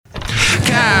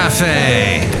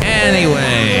Café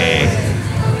Anyway.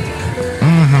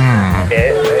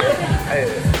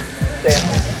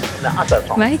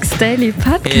 Mike's Daily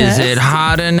Podcast. Is it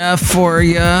hot enough for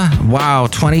you? Wow,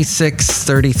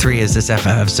 2633 is this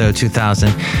episode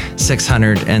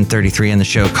 2633 in the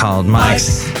show called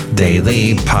Mike's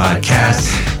Daily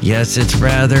Podcast. Yes, it's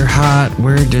rather hot.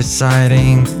 We're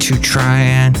deciding to try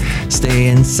and stay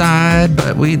inside,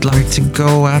 but we'd like to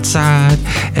go outside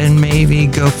and maybe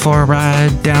go for a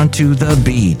ride down to the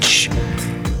beach.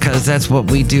 Because that's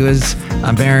what we do as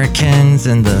Americans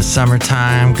in the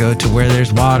summertime. Go to where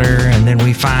there's water, and then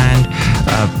we find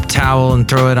a towel and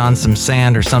throw it on some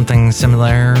sand or something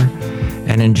similar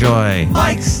and enjoy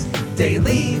Mike's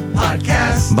Daily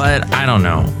Podcast. But I don't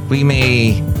know. We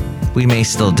may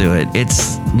still do it.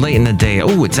 It's late in the day.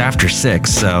 Oh, it's after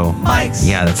 6, so Mike's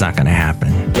yeah, that's not going to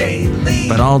happen. Daily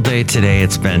But all day today,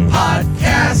 it's been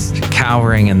Podcast.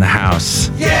 cowering in the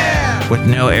house. Yeah! With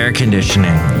no air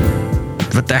conditioning.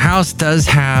 But the house does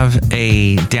have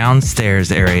a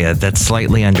downstairs area that's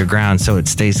slightly underground, so it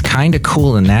stays kind of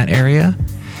cool in that area.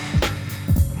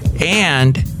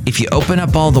 And if you open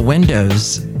up all the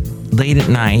windows late at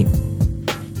night,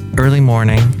 early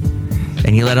morning,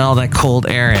 and you let all that cold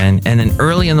air in, and then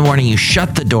early in the morning you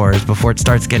shut the doors before it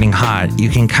starts getting hot, you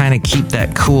can kind of keep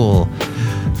that cool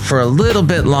for a little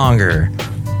bit longer.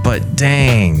 But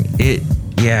dang, it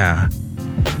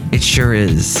sure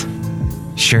is.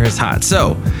 Sure is hot.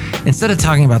 So instead of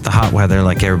talking about the hot weather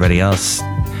like everybody else,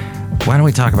 why don't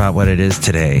we talk about what it is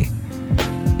today?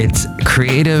 It's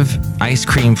Creative Ice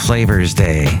Cream Flavors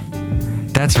Day.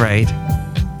 That's right.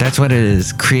 That's what it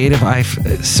is. Creative ice.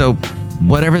 So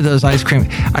whatever those ice cream,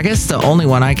 I guess the only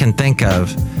one I can think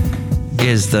of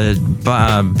is the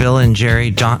Bill and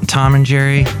Jerry, Tom and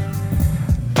Jerry,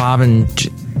 Bob and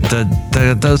the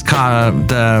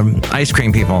ice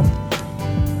cream people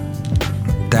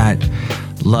that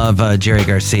love Jerry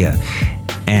Garcia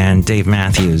and Dave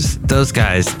Matthews. Those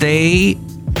guys, they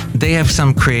have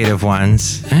some creative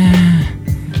ones.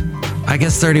 I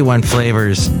guess 31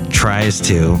 Flavors tries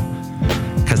to,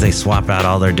 because they swap out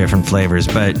all their different flavors.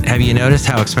 But have you noticed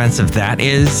how expensive that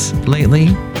is lately?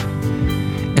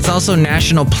 It's also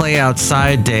National Play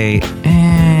Outside Day.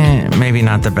 Maybe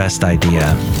not the best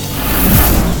idea.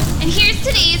 And here's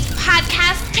today's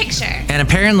podcast picture. And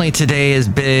apparently today is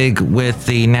big with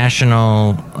the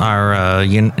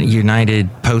United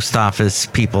Post Office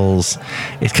peoples.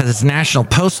 It's because it's National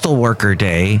Postal Worker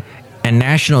Day and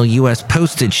National U.S.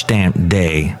 Postage Stamp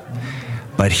Day.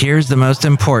 But here's the most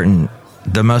important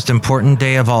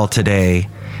day of all today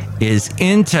is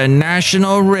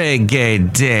International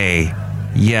Reggae Day.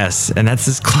 Yes, and that's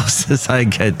as close as I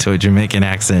get to a Jamaican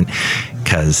accent,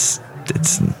 because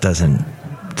it's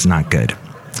not good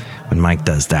when Mike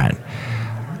does that.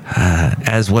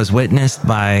 As was witnessed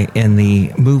by in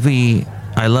the movie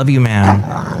I Love You Man,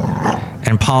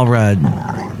 and Paul Rudd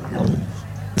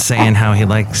saying how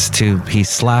he's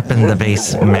slapping the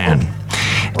bass man.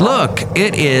 Look,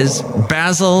 it is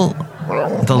Basil,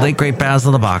 the late great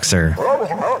Basil the Boxer.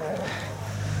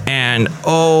 And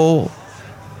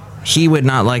he would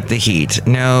not like the heat.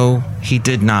 No, he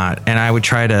did not. And I would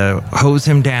try to hose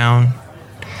him down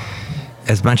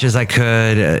as much as I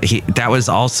could. That was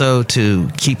also to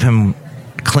keep him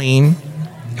clean.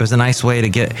 It was a nice way to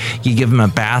you give him a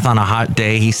bath on a hot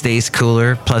day. He stays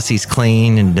cooler. Plus he's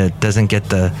clean and doesn't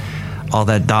get all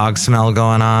that dog smell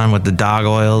going on with the dog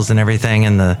oils and everything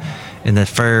in the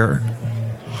fur.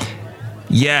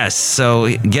 Yes. So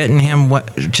getting him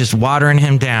just watering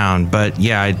him down. But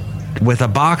yeah, with a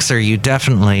boxer, you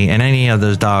definitely, and any of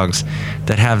those dogs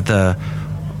that have the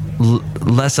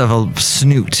less of a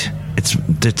snoot,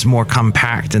 it's more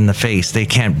compact in the face. They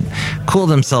can't cool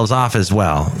themselves off as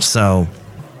well. So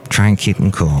try and keep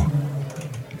them cool.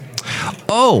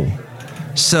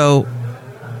 So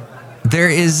there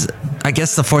is, I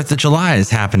guess the 4th of July is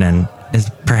happening, is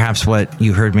perhaps what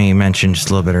you heard me mention just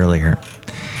a little bit earlier.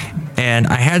 And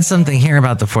I had something here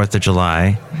about the 4th of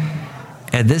July.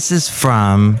 And this is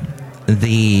from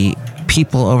the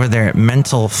people over there at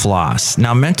Mental Floss.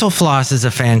 Now, Mental Floss is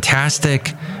a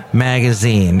fantastic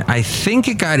magazine. I think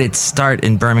it got its start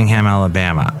in Birmingham,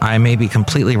 Alabama. I may be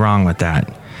completely wrong with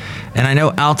that. And I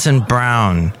know Alton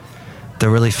Brown, the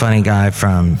really funny guy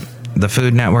from the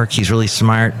Food Network, he's really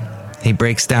smart. He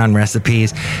breaks down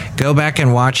recipes. Go back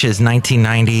and watch his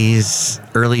 1990s,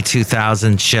 early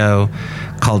 2000s show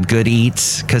called Good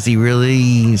Eats, because he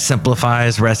really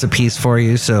simplifies recipes for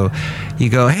you. So you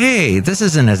go, hey, this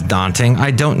isn't as daunting. I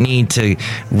don't need to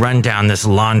run down this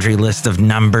laundry list of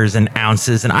numbers and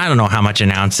ounces. And I don't know how much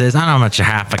an ounce is. I don't know how much a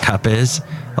half a cup is.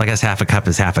 Well, I guess half a cup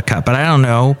is half a cup, but I don't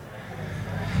know.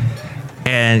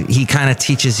 And he kind of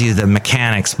teaches you the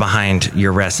mechanics behind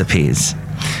your recipes.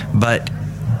 But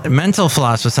Mental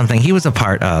Floss was something he was a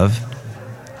part of.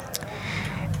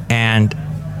 And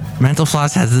Mental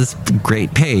Floss has this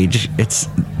great page. It's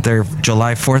their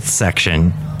July 4th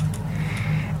section.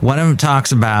 One of them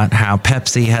talks about how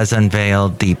Pepsi has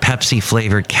unveiled the Pepsi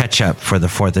flavored ketchup for the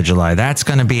 4th of July. That's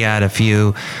going to be at a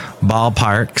few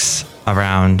ballparks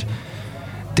around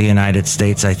the United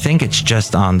States. I think it's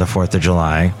just on the 4th of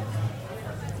July.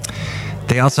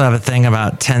 They also have a thing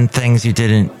about 10 things you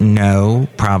didn't know,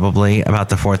 probably, about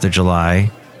the 4th of July.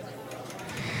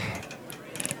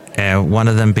 One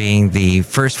of them being the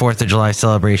first 4th of July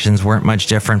celebrations weren't much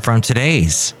different from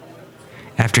today's.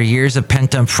 After years of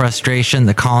pent-up frustration,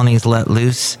 the colonies let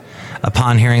loose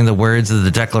upon hearing the words of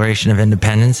the Declaration of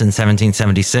Independence in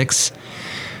 1776.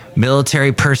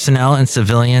 Military personnel and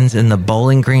civilians in the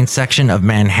Bowling Green section of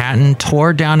Manhattan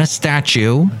tore down a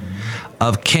statue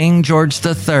of King George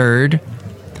III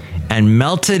and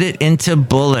melted it into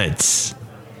bullets.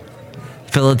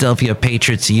 Philadelphia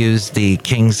patriots used the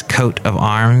king's coat of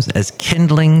arms as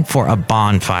kindling for a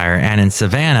bonfire, and in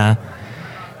Savannah,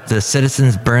 the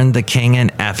citizens burned the king in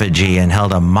effigy and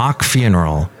held a mock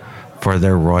funeral for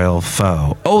their royal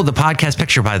foe. Oh, the podcast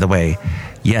picture, by the way.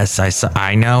 Yes,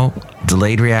 I know,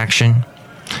 delayed reaction,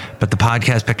 but the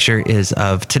podcast picture is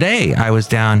of today. I was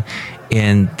down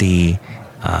in the,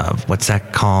 what's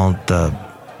that called? The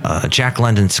Jack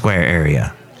London Square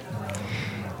area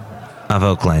of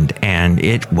Oakland, and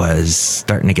it was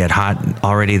starting to get hot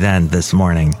already then this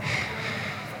morning.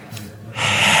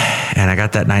 And I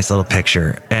got that nice little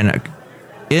picture. And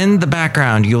in the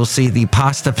background, you'll see the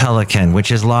Pasta Pelican, which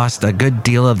has lost a good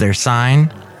deal of their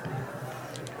sign.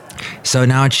 So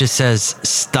now it just says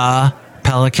Sta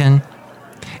Pelican.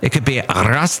 It could be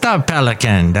Rasta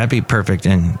Pelican. That'd be perfect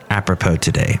and apropos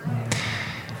today.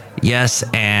 Yes,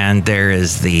 and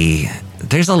there's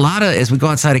a lot of, as we go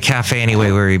outside of Café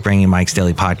Anyway, where we bring you Mike's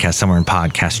Daily Podcast somewhere in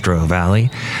Podcastro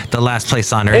Valley, the last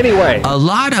place on earth. Anyway, a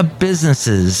lot of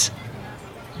businesses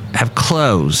have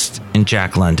closed in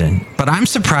Jack London, but I'm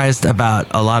surprised about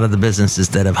a lot of the businesses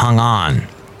that have hung on.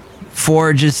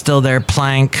 Forge is still there,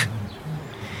 Plank.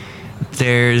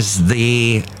 There's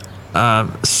the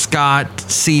Scott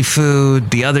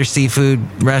Seafood, the other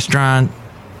seafood restaurant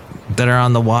that are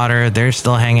on the water. They're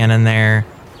still hanging in there.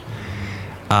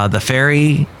 The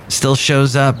ferry still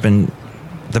shows up, and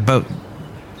the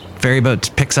ferry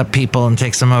boat picks up people and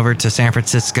takes them over to San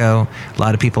Francisco. A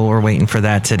lot of people were waiting for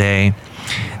that today.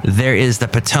 There is the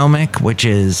Potomac, which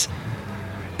is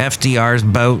FDR's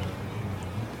boat,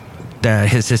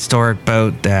 his historic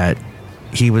boat that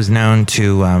he was known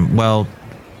to,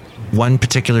 one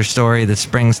particular story that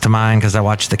springs to mind because I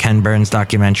watched the Ken Burns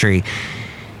documentary.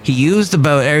 He used the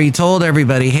boat, or he told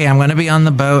everybody, hey, I'm going to be on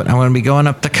the boat. I'm going to be going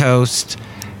up the coast,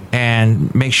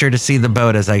 and make sure to see the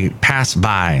boat as I pass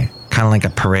by, kind of like a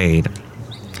parade.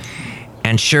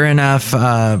 And sure enough,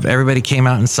 everybody came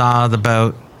out and saw the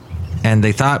boat, and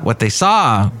they thought what they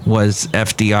saw was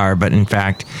FDR, but in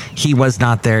fact, he was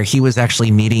not there. He was actually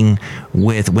meeting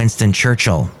with Winston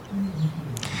Churchill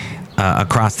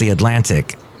across the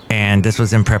Atlantic, and this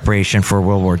was in preparation for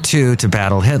World War II to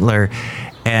battle Hitler,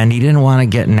 and he didn't want to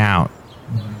get out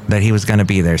that he was going to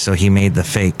be there, so he made the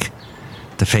fake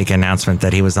announcement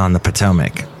that he was on the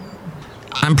Potomac.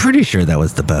 I'm pretty sure that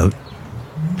was the boat.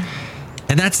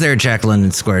 And that's there at Jack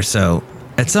London Square, so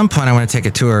at some point I want to take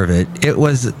a tour of it. It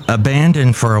was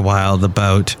abandoned for a while, the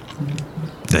boat,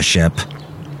 the ship,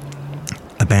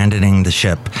 abandoning the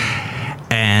ship.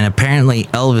 And apparently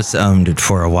Elvis owned it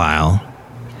for a while.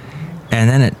 And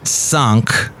then it sunk.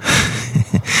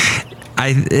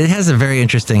 It has a very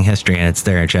interesting history, and it's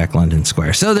there at Jack London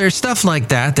Square. So there's stuff like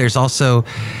that. There's also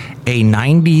a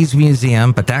 90s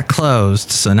museum, but that closed,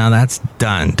 so now that's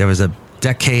done. There was a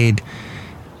decade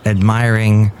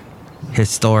admiring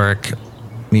historic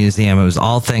museum. It was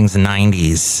all things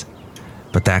 90s,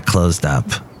 but that closed up.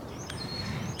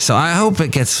 So I hope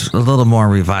it gets a little more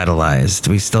revitalized.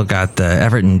 We still got the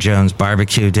Everton Jones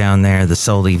barbecue down there, the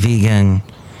Solely Vegan,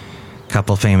 a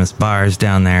couple famous bars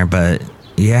down there, but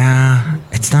yeah,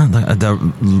 it's not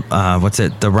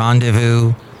the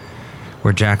Rendezvous,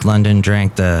 where Jack London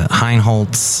drank the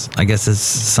Heinholz, I guess is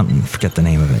something, forget the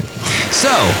name of it. So,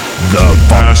 the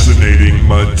Fascinating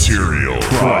Material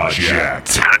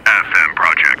Project.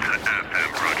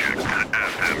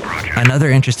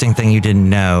 Another interesting thing you didn't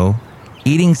know,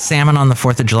 eating salmon on the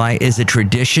 4th of July is a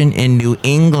tradition in New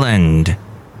England.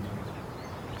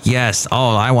 Yes,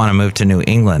 I want to move to New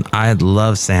England. I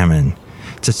love salmon.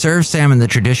 To serve salmon the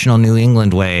traditional New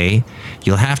England way,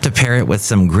 you'll have to pair it with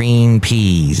some green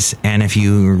peas. And if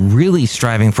you're really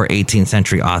striving for 18th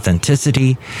century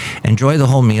authenticity, enjoy the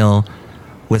whole meal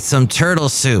with some turtle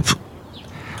soup.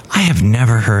 I've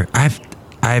never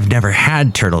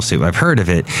had turtle soup. I've heard of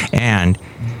it, and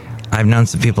I've known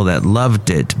some people that loved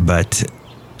it, but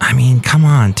I mean, come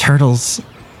on, turtles,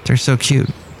 they're so cute.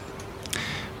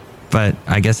 But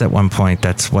I guess at one point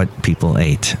that's what people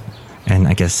ate, and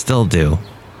I guess still do.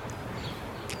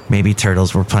 Maybe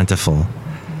turtles were plentiful,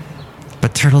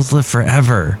 but turtles live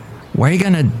forever. Why are you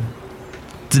going to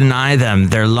deny them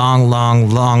their long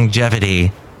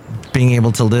longevity, being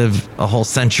able to live a whole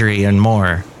century and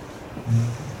more?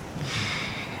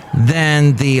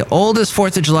 Then the oldest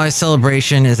 4th of July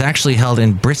celebration is actually held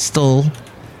in Bristol,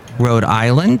 Rhode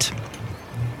Island.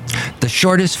 The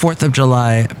shortest 4th of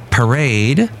July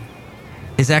parade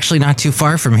is actually not too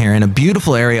far from here in a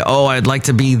beautiful area. Oh, I'd like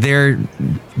to be there.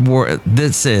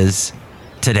 This is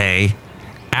today,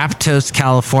 Aptos,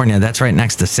 California. That's right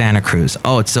next to Santa Cruz.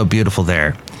 Oh, it's so beautiful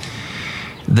there.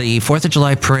 The 4th of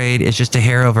July parade is just a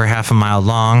hair over half a mile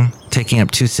long, taking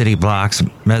up 2 city blocks,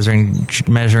 measuring just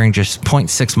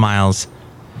 0.6 miles.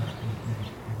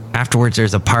 Afterwards,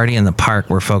 there's a party in the park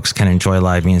where folks can enjoy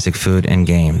live music, food, and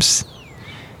games.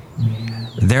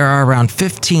 There are around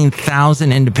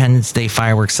 15,000 Independence Day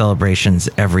fireworks celebrations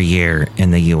every year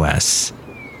in the U.S.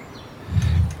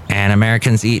 And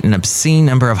Americans eat an obscene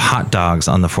number of hot dogs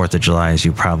on the 4th of July, as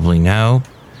you probably know.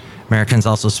 Americans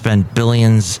also spend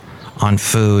billions on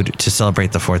food to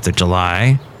celebrate the 4th of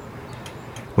July.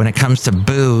 When it comes to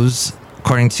booze,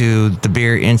 according to the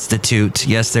Beer Institute,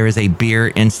 yes, there is a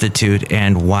Beer Institute,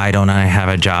 and why don't I have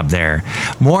a job there?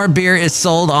 More beer is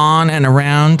sold on and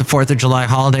around the 4th of July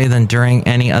holiday than during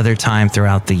any other time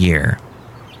throughout the year.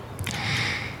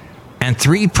 And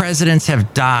 3 presidents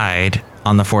have died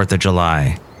on the 4th of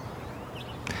July.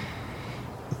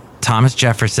 Thomas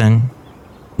Jefferson,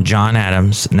 John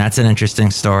Adams, and that's an interesting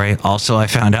story. Also, I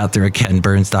found out through a Ken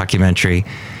Burns documentary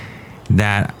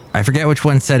that, I forget which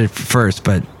one said it first,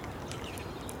 but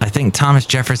I think Thomas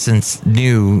Jefferson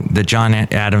knew that John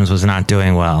Adams was not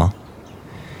doing well.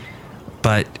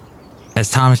 But as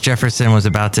Thomas Jefferson was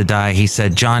about to die, he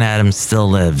said, John Adams still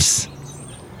lives.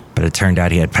 But it turned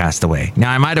out he had passed away.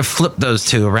 Now, I might have flipped those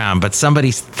two around, but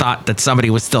somebody thought that somebody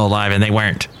was still alive, and they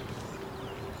weren't.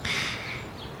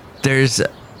 There's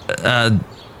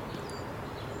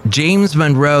James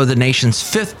Monroe, the nation's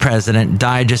 5th president,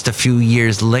 died just a few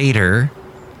years later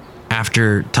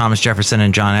after Thomas Jefferson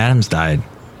and John Adams died.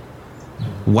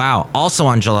 Wow. Also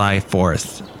on July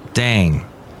 4th. Dang.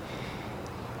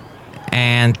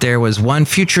 And there was one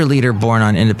future leader born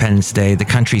on Independence Day, the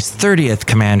country's 30th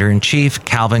commander-in-chief,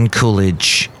 Calvin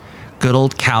Coolidge. Good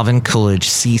old Calvin Coolidge,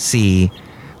 CC,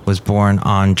 was born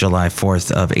on July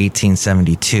 4th of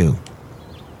 1872.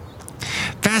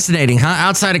 Fascinating, huh?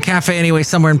 Outside of Café Anyway,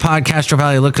 somewhere in Podcastro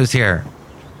Valley, look who's here.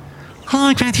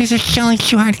 Hello, Matthews. It's Chely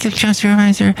Shoehart, gift show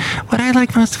supervisor. What I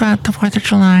like most about the 4th of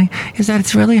July is that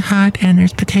it's really hot and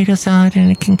there's potato salad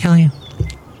and it can kill you.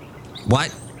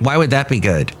 What? Why would that be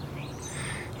good?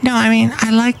 No, I mean,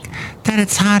 I like that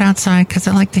it's hot outside because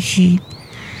I like the heat.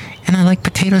 And I like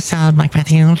potato salad, Mike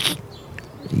Matthews.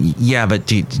 Yeah,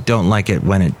 but you don't like it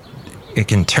when it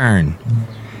can turn.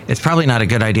 It's probably not a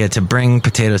good idea to bring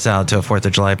potato salad to a 4th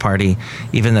of July party,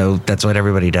 even though that's what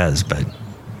everybody does, but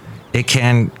it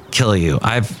can kill you.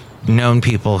 I've known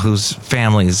people whose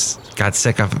families got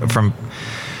sick from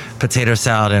potato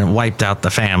salad and wiped out the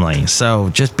family. So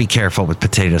just be careful with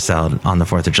potato salad on the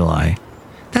 4th of July.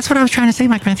 That's what I was trying to say,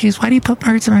 Mike Matthews. Why do you put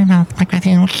words in my mouth, Mike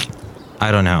Matthews?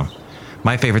 I don't know.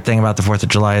 My favorite thing about the 4th of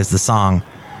July is the song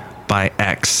by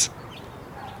X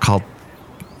called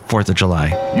 4th of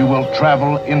July. You will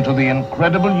travel into the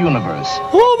incredible universe.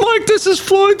 Oh, Mike, this is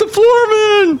Floyd the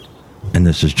Floorman. And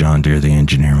this is John Deere, the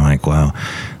engineer. Mike, wow,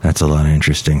 that's a lot of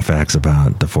interesting facts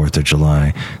about the 4th of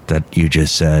July that you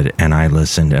just said, and I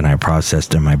listened and I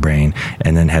processed in my brain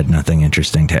and then had nothing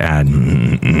interesting to add.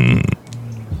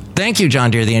 Thank you,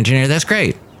 John Deere, the engineer. That's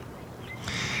great.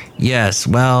 Yes,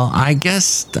 well, I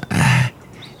guess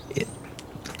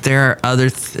there are other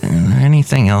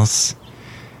anything else?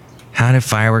 How do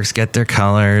fireworks get their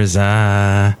colors?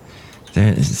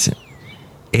 There's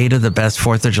 8 of the best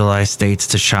 4th of July states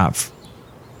to shop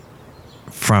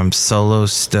from Solo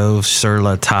Stove sur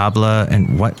la Table.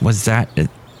 And what was that?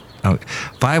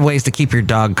 5 ways to keep your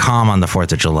dog calm on the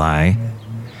 4th of July.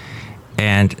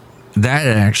 And that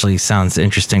actually sounds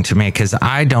interesting to me because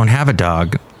I don't have a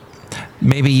dog.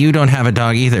 Maybe you don't have a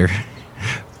dog either.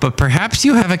 But perhaps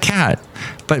you have a cat.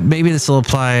 But maybe this will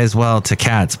apply as well to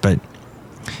cats. But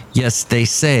yes, they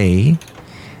say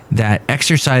that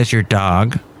exercise your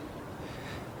dog.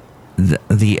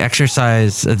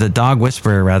 The dog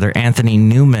whisperer, rather, Anthony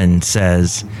Newman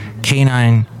says,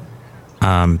 canine,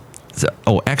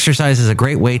 exercise is a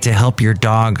great way to help your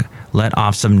dog let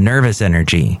off some nervous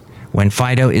energy. When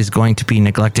Fido is going to be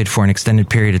neglected for an extended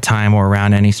period of time or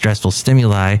around any stressful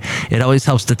stimuli, it always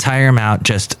helps to tire him out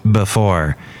just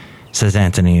before, says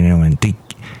Anthony Newman, the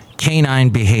canine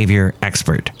behavior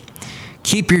expert.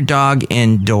 Keep your dog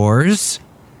indoors.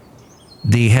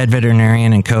 The head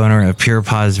veterinarian and co-owner of Pure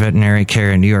Paws Veterinary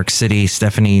Care in New York City,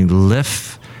 Stephanie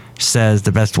Liff, says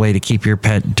the best way to keep your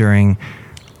pet during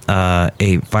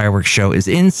a fireworks show is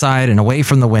inside and away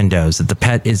from the windows. If the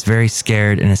pet is very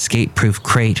scared, an escape-proof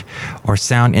crate or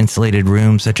sound-insulated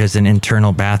room, such as an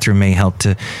internal bathroom, may help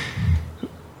the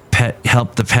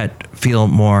pet feel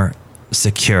more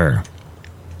secure.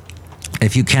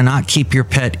 If you cannot keep your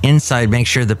pet inside, make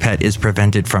sure the pet is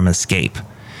prevented from escape.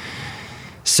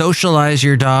 Socialize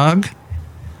your dog.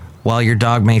 While your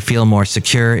dog may feel more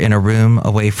secure in a room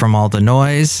away from all the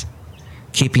noise,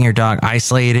 keeping your dog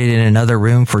isolated in another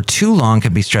room for too long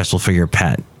can be stressful for your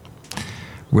pet.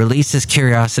 Release his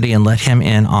curiosity and let him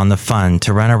in on the fun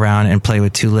to run around and play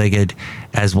with two-legged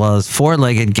as well as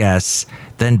four-legged guests,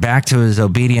 then back to his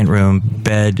obedient room,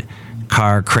 bed,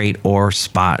 car, crate, or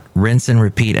spot. Rinse and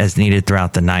repeat as needed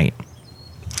throughout the night.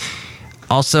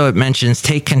 Also, it mentions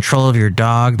take control of your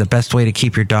dog. The best way to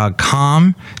keep your dog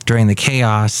calm during the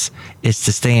chaos is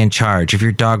to stay in charge. If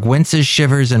your dog winces,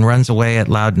 shivers, and runs away at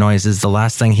loud noises, the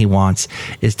last thing he wants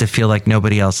is to feel like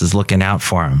nobody else is looking out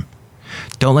for him.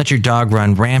 Don't let your dog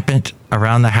run rampant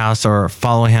around the house or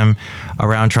follow him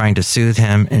around trying to soothe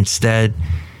him. Instead,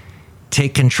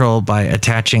 take control by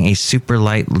attaching a super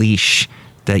light leash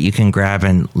that you can grab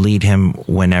and lead him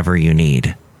whenever you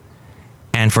need.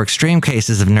 And for extreme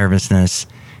cases of nervousness,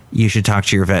 you should talk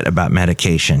to your vet about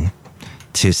medication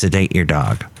to sedate your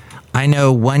dog. I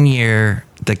know one year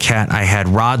the cat I had,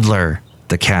 Rodler,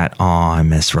 the cat, I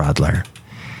miss Rodler.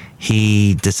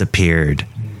 He disappeared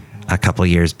a couple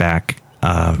years back,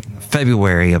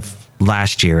 February of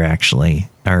last year, actually,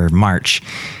 or March.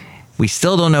 We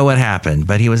still don't know what happened,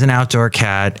 but he was an outdoor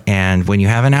cat. And when you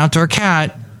have an outdoor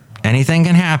cat, anything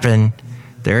can happen.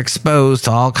 They're exposed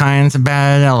to all kinds of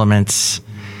bad elements,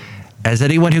 as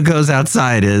anyone who goes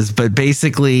outside is. But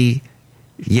basically,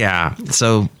 yeah.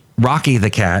 So Rocky the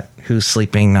cat, who's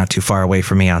sleeping not too far away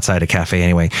from me outside a Café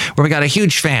Anyway, where we got a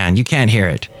huge fan. You can't hear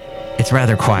it. It's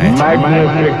rather quiet.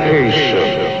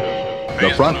 Magnification.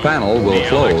 The front panel will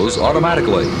close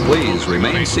automatically. Please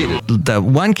remain seated. The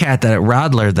one cat, that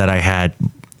Rodler that I had,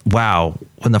 wow,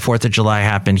 when the 4th of July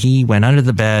happened, he went under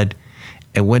the bed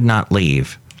and would not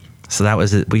leave. So that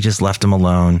was it. We just left him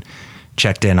alone,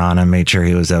 checked in on him, made sure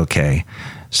he was okay.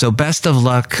 So best of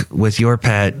luck with your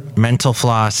pet.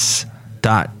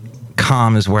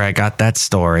 Mentalfloss.com is where I got that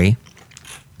story.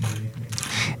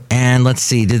 And let's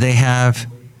see, do they have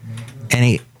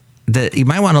any... You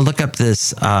might want to look up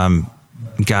this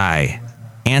guy,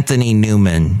 Anthony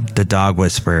Newman, the dog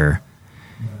whisperer.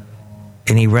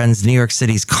 And he runs New York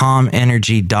City's Calm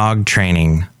Energy dog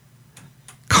training.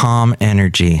 Calm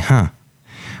Energy, huh?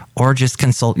 Or just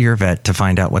consult your vet to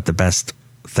find out what the best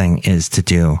thing is to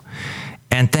do.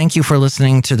 And thank you for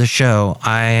listening to the show.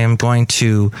 I am going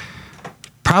to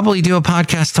probably do a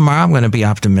podcast tomorrow. I'm going to be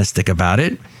optimistic about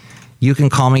it. You can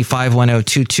call me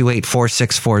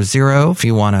 510-228-4640 if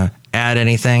you want to add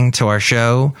anything to our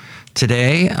show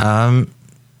today. I'm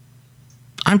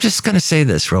just going to say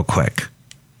this real quick.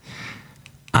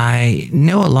 I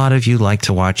know a lot of you like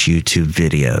to watch YouTube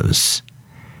videos.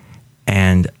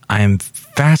 And I'm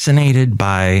fascinated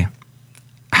by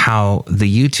how the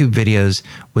YouTube videos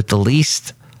with the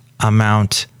least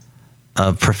amount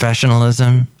of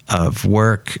professionalism, of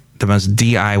work, the most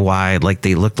DIY, like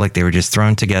they looked like they were just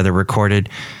thrown together, recorded,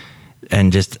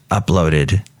 and just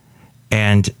uploaded.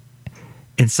 And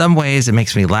in some ways, it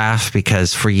makes me laugh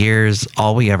because for years,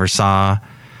 all we ever saw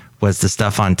was the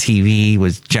stuff on TV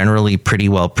was generally pretty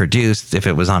well produced if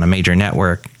it was on a major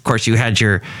network. Of course, you had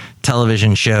your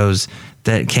television shows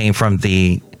that came from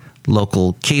the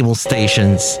local cable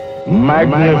stations.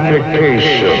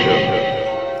 Magnification.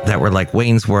 That were like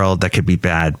Wayne's World, that could be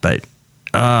bad, but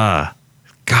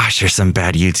gosh, there's some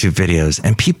bad YouTube videos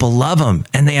and people love them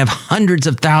and they have hundreds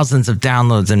of thousands of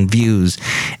downloads and views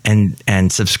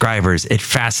and subscribers. It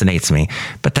fascinates me,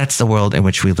 but that's the world in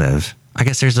which we live. I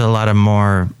guess there's a lot of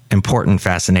more important,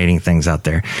 fascinating things out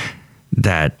there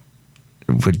that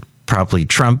would probably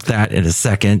trump that in a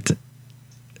second.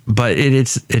 But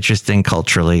it's interesting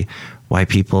culturally why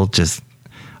people just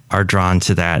are drawn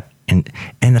to that. And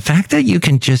the fact that you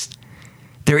can just,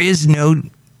 there is no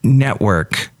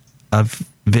network of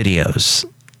videos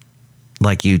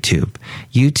like YouTube.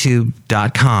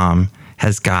 YouTube.com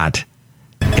has got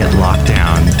it locked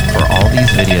down for all these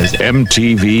videos.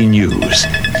 MTV News.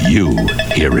 You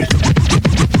hear it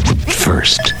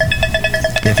first.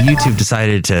 If YouTube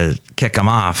decided to kick them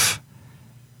off,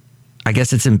 I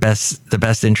guess it's in the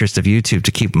best interest of YouTube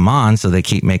to keep them on so they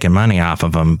keep making money off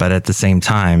of them. But at the same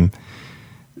time,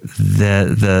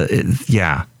 the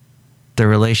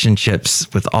relationships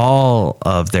with all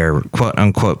of their quote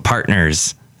unquote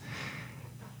partners,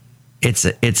 it's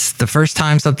the first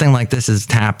time something like this has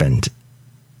happened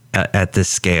at this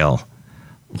scale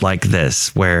like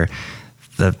this, where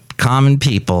the common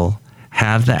people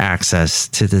have the access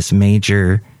to this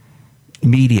major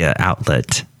media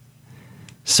outlet.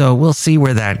 So we'll see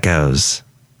where that goes.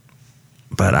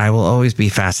 But I will always be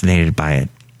fascinated by it.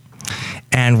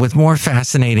 And with more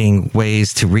fascinating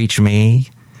ways to reach me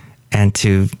and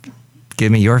to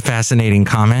give me your fascinating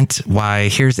comment, why,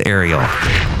 here's Ariel.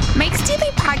 Mike's Daily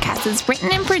Podcast is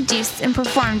written and produced and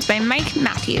performed by Mike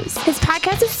Matthews. His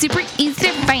podcast is super easy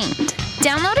to find.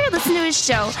 Download or listen to his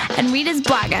show and read his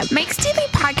blog at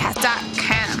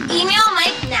mikesdailypodcast.com. Email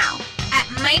Mike now at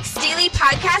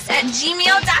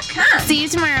mikesdailypodcast@gmail.com. See you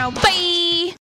tomorrow. Bye.